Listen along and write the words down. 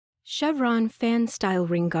Chevron Fan Style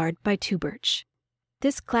Ring Guard by TwoBirch.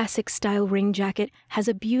 This classic style ring jacket has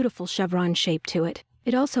a beautiful chevron shape to it.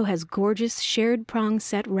 It also has gorgeous shared prong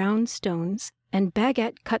set round stones and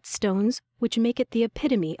baguette cut stones, which make it the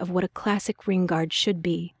epitome of what a classic ring guard should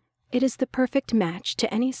be. It is the perfect match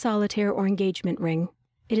to any solitaire or engagement ring.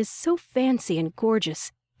 It is so fancy and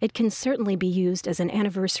gorgeous. It can certainly be used as an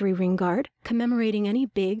anniversary ring guard, commemorating any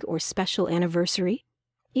big or special anniversary.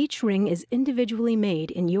 Each ring is individually made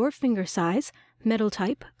in your finger size, metal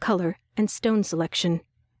type, color, and stone selection.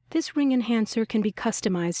 This ring enhancer can be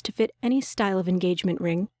customized to fit any style of engagement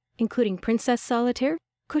ring, including princess solitaire,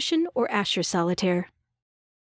 cushion, or Asher solitaire.